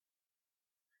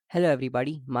Hello,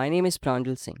 everybody. My name is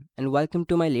Pranjal Singh, and welcome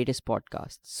to my latest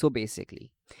podcast.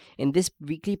 In this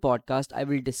weekly podcast, I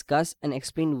will discuss and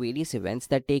explain various events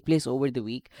that take place over the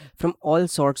week from all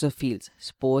sorts of fields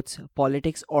sports,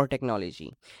 politics, or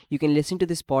technology. You can listen to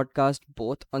this podcast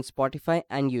both on Spotify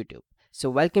and YouTube. So,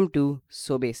 welcome to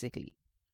So Basically.